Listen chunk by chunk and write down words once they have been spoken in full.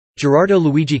Gerardo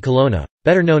Luigi Colonna,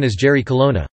 better known as Jerry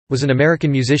Colonna, was an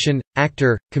American musician,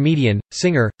 actor, comedian,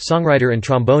 singer, songwriter and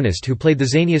trombonist who played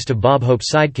the zaniest of Bob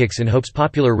Hope's sidekicks in Hope's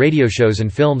popular radio shows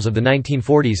and films of the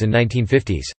 1940s and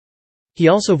 1950s. He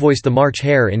also voiced the March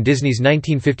Hare in Disney's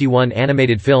 1951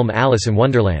 animated film Alice in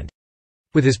Wonderland.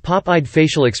 With his pop-eyed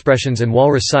facial expressions and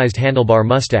walrus-sized handlebar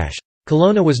mustache,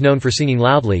 Colonna was known for singing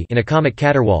loudly in a comic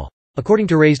caterwaul, according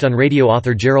to Raised on Radio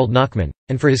author Gerald Nachman,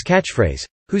 and for his catchphrase,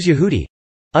 "Who's Yehudi?"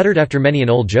 uttered after many an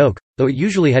old joke, though it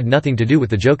usually had nothing to do with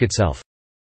the joke itself.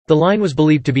 The line was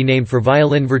believed to be named for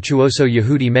violin virtuoso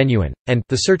Yehudi Menuhin, and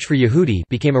 "The Search for Yehudi"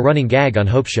 became a running gag on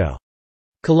Hope's show.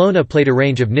 Colonna played a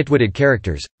range of nitwitted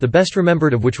characters, the best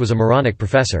remembered of which was a moronic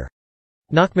professor.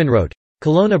 Nachman wrote,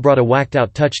 "Colonna brought a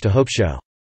whacked-out touch to Hope's show.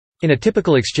 In a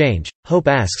typical exchange, Hope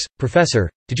asks, 'Professor,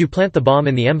 did you plant the bomb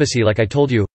in the embassy like I told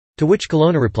you?' To which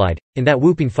Colonna replied, in that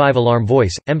whooping five-alarm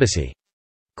voice, 'Embassy.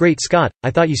 Great Scott,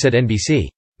 I thought you said NBC.'"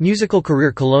 Musical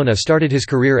career. Colonna started his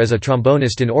career as a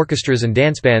trombonist in orchestras and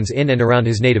dance bands in and around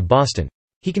his native Boston.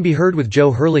 He can be heard with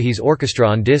Joe Herlihy's orchestra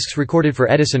on discs recorded for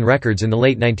Edison Records in the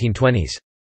late 1920s.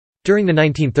 During the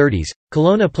 1930s,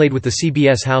 Colonna played with the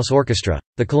CBS House Orchestra,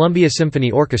 the Columbia Symphony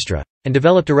Orchestra, and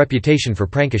developed a reputation for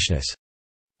prankishness.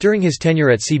 During his tenure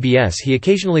at CBS he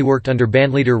occasionally worked under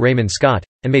bandleader Raymond Scott,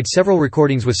 and made several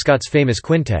recordings with Scott's famous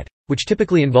quintet, which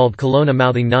typically involved Colonna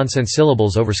mouthing nonsense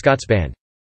syllables over Scott's band.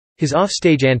 His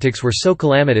off-stage antics were so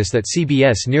calamitous that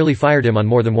CBS nearly fired him on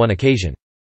more than one occasion.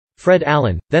 Fred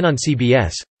Allen, then on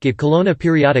CBS, gave Colonna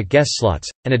periodic guest slots,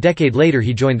 and a decade later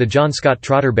he joined the John Scott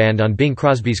Trotter Band on Bing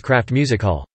Crosby's Kraft Music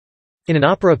Hall. In an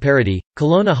opera parody,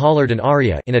 Colonna hollered an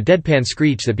aria in a deadpan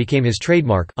screech that became his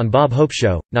trademark. On Bob Hope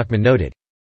Show, Nachman noted,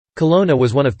 "Colonna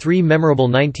was one of three memorable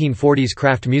 1940s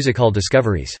Kraft Music Hall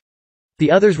discoveries. The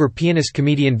others were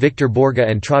pianist-comedian Victor Borge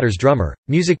and Trotter's drummer,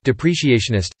 music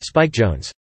depreciationist, Spike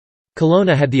Jones.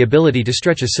 Colonna had the ability to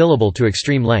stretch a syllable to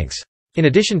extreme lengths. In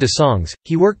addition to songs,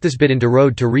 he worked this bit into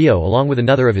Road to Rio along with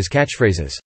another of his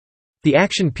catchphrases. The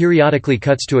action periodically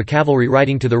cuts to a cavalry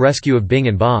riding to the rescue of Bing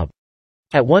and Bob.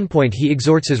 At one point he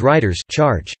exhorts his riders,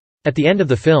 charge. At the end of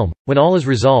the film, when all is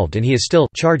resolved and he is still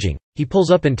charging, he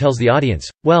pulls up and tells the audience,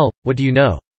 'Well, what do you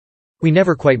know? We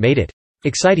never quite made it.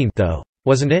 Exciting, though,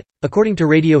 wasn't it?'" According to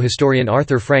radio historian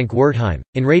Arthur Frank Wertheim,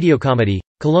 in radio comedy,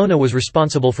 Colonna was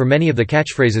responsible for many of the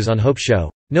catchphrases on Hope's show,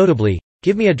 notably,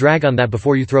 "Give me a drag on that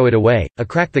before you throw it away," a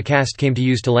crack the cast came to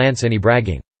use to lance any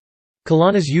bragging.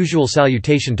 Colonna's usual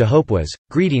salutation to Hope was,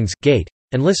 "Greetings, Gate,"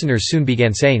 and listeners soon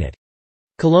began saying it.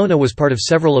 Colonna was part of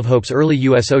several of Hope's early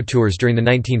USO tours during the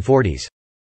 1940s.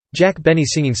 Jack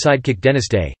Benny's singing sidekick Dennis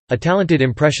Day, a talented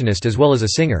impressionist as well as a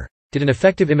singer, did an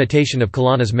effective imitation of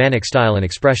Colonna's manic style and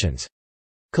expressions.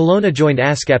 Colonna joined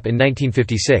ASCAP in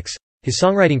 1956. His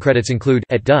songwriting credits include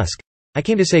 "At Dusk," "I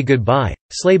Came to Say Goodbye,"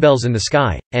 "Sleigh Bells in the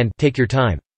Sky," and "Take Your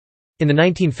Time." In the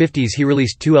 1950s he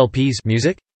released 2 LPs,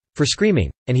 Music for Screaming,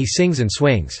 and He Sings and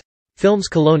Swings. Films.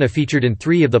 Colonna featured in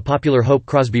 3 of the popular Hope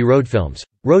Crosby road films,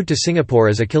 Road to Singapore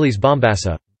as Achilles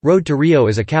Bombassa, Road to Rio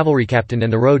as a cavalry captain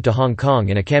and The Road to Hong Kong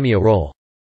in a cameo role.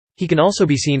 He can also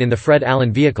be seen in the Fred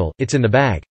Allen vehicle, It's in the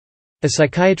Bag, as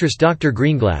psychiatrist Dr.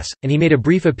 Greenglass, and he made a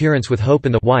brief appearance with Hope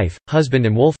in the Wife, Husband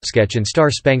and Wolf sketch in Star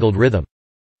Spangled Rhythm.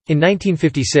 In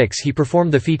 1956 he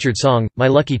performed the featured song, My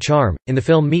Lucky Charm, in the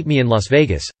film Meet Me in Las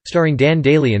Vegas, starring Dan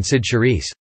Dailey and Sid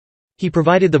Charisse. He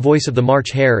provided the voice of the March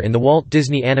Hare in the Walt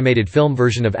Disney animated film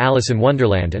version of Alice in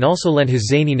Wonderland and also lent his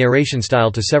zany narration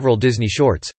style to several Disney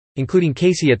shorts, including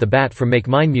Casey at the Bat from Make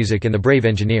Mine Music and The Brave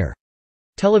Engineer.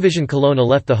 Television. Colonna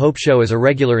left the Hope Show as a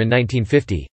regular in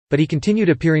 1950, but he continued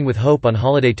appearing with Hope on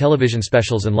holiday television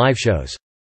specials and live shows.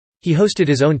 He hosted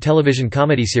his own television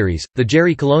comedy series, The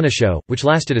Jerry Colonna Show, which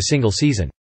lasted a single season.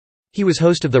 He was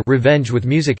host of the Revenge with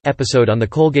Music episode on the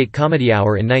Colgate Comedy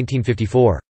Hour in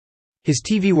 1954. His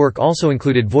TV work also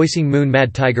included voicing Moon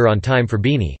Mad Tiger on Time for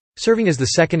Beanie, serving as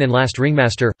the second and last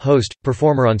ringmaster, host,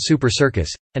 performer on Super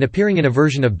Circus, and appearing in a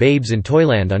version of Babes in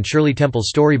Toyland on Shirley Temple's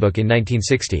Storybook in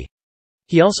 1960.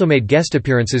 He also made guest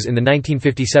appearances in the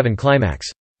 1957 Climax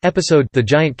episode, The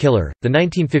Giant Killer, the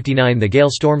 1959 The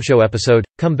Gale Storm Show episode,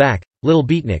 Come Back, Little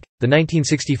Beatnik, the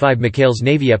 1965 McHale's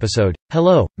Navy episode,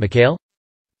 Hello, McHale?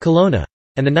 Colonna,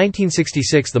 and the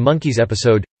 1966 The Monkees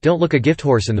episode, Don't Look a Gift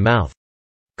Horse in the Mouth.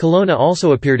 Colonna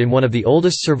also appeared in one of the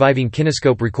oldest surviving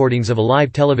kinescope recordings of a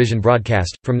live television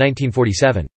broadcast, from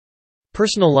 1947.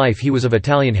 Personal life. He was of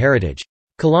Italian heritage.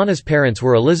 Colonna's parents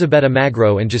were Elisabetta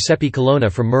Magro and Giuseppe Colonna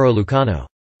from Muro Lucano.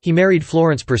 He married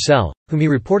Florence Purcell, whom he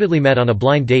reportedly met on a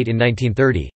blind date in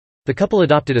 1930. The couple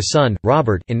adopted a son,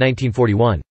 Robert, in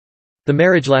 1941. The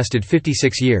marriage lasted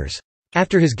 56 years.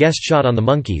 After his guest shot on the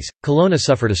Monkees, Colonna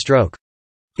suffered a stroke.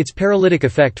 Its paralytic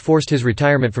effect forced his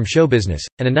retirement from show business,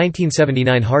 and a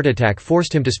 1979 heart attack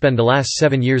forced him to spend the last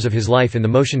 7 years of his life in the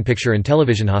motion picture and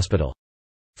television hospital.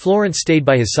 Florence stayed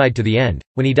by his side to the end,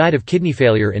 when he died of kidney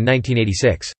failure in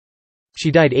 1986. She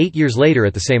died 8 years later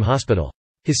at the same hospital.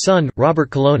 His son, Robert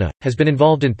Colonna, has been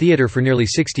involved in theater for nearly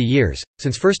 60 years,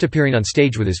 since first appearing on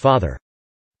stage with his father.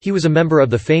 He was a member of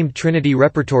the famed Trinity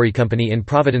Repertory Company in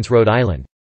Providence, Rhode Island.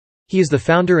 He is the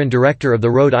founder and director of the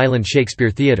Rhode Island Shakespeare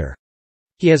Theatre.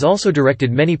 He has also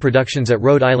directed many productions at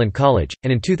Rhode Island College,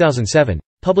 and in 2007,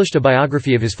 published a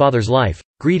biography of his father's life,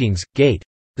 Greetings, Gate,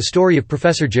 the story of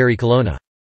Professor Jerry Colonna.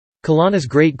 Colonna's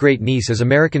great-great-niece is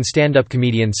American stand-up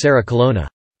comedian Sarah Colonna.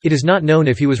 It is not known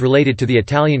if he was related to the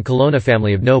Italian Colonna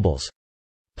family of nobles.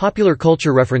 Popular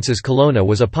culture references Colonna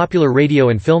was a popular radio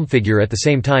and film figure at the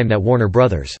same time that Warner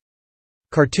Brothers.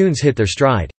 Cartoons hit their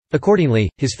stride. Accordingly,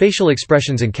 his facial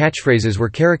expressions and catchphrases were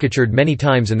caricatured many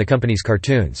times in the company's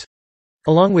cartoons.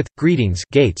 Along with Greetings,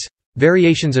 Gates,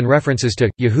 variations and references to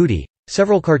Yehudi,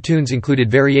 several cartoons included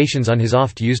variations on his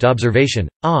oft-used observation,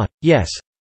 "Ah, yes.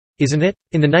 Isn't it?"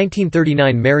 In the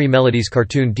 1939 Merry Melodies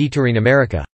cartoon Detouring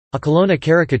America, a Colonna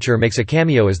caricature makes a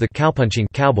cameo as the cowpunching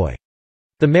cowboy.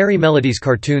 The Merry Melodies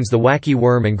cartoons The Wacky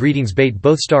Worm and Greetings Bait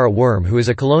both star a worm who is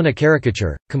a Colonna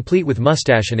caricature, complete with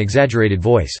mustache and exaggerated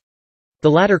voice.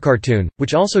 The latter cartoon,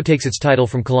 which also takes its title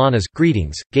from Colonna's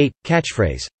Greetings, Gate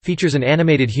catchphrase, features an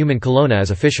animated human Colonna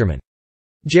as a fisherman.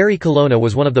 Jerry Colonna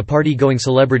was one of the party-going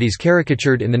celebrities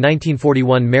caricatured in the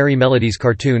 1941 Merry Melodies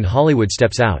cartoon Hollywood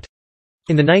Steps Out.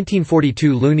 In the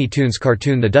 1942 Looney Tunes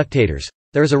cartoon The Ductators,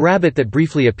 there is a rabbit that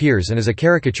briefly appears and is a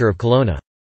caricature of Colonna.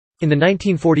 In the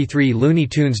 1943 Looney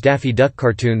Tunes Daffy Duck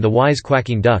cartoon The Wise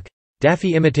Quacking Duck,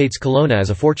 Daffy imitates Colonna as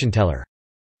a fortune-teller.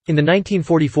 In the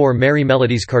 1944 Merry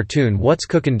Melodies cartoon What's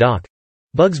Cookin' Doc?,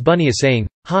 Bugs Bunny is saying,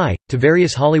 "Hi," to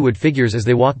various Hollywood figures as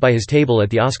they walk by his table at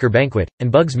the Oscar banquet,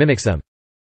 and Bugs mimics them.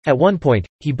 At one point,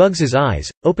 he bugs his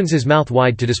eyes, opens his mouth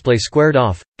wide to display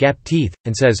squared-off, gapped teeth,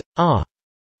 and says, "Ah.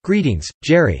 Greetings,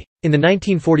 Jerry." In the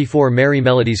 1944 Merry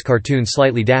Melodies cartoon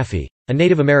Slightly Daffy, a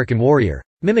Native American warrior,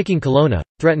 mimicking Colonna,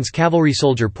 threatens cavalry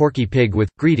soldier Porky Pig with,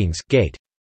 "Greetings, Gate.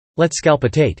 Let's scalp a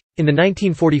Tate." In the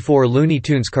 1944 Looney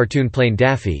Tunes cartoon Plain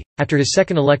Daffy, after his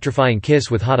second electrifying kiss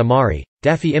with Hot Amari,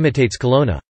 Daffy imitates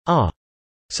Colonna. "Ah.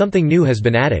 Something new has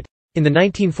been added." In the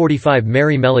 1945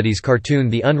 Merry Melodies cartoon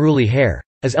The Unruly Hare,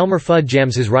 as Elmer Fudd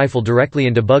jams his rifle directly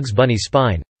into Bugs Bunny's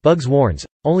spine, Bugs warns,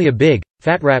 "Only a big,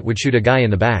 fat rat would shoot a guy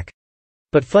in the back."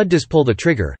 But Fudd does pull the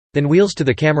trigger, then wheels to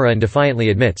the camera and defiantly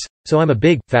admits, "So I'm a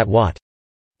big, fat wat."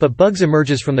 But Bugs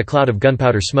emerges from the cloud of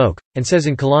gunpowder smoke, and says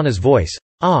in Colonna's voice,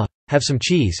 "Ah, have some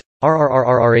cheese,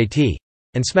 rrrrrat,"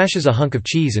 and smashes a hunk of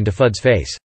cheese into Fudd's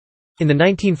face. In the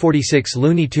 1946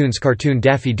 Looney Tunes cartoon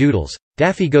Daffy Doodles,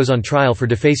 Daffy goes on trial for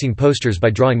defacing posters by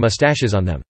drawing mustaches on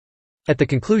them. At the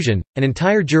conclusion, an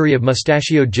entire jury of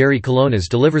mustachioed Jerry Colonnas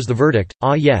delivers the verdict,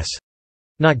 "Ah yes.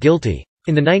 Not guilty."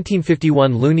 In the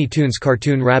 1951 Looney Tunes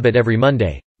cartoon Rabbit Every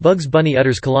Monday, Bugs Bunny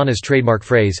utters Colonna's trademark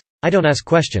phrase, "I don't ask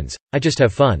questions, I just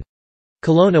have fun."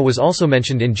 Colonna was also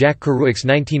mentioned in Jack Kerouac's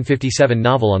 1957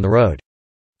 novel On the Road.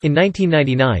 In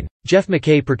 1999, Jeff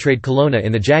McKay portrayed Colonna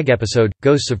in the JAG episode,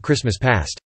 Ghosts of Christmas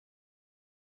Past.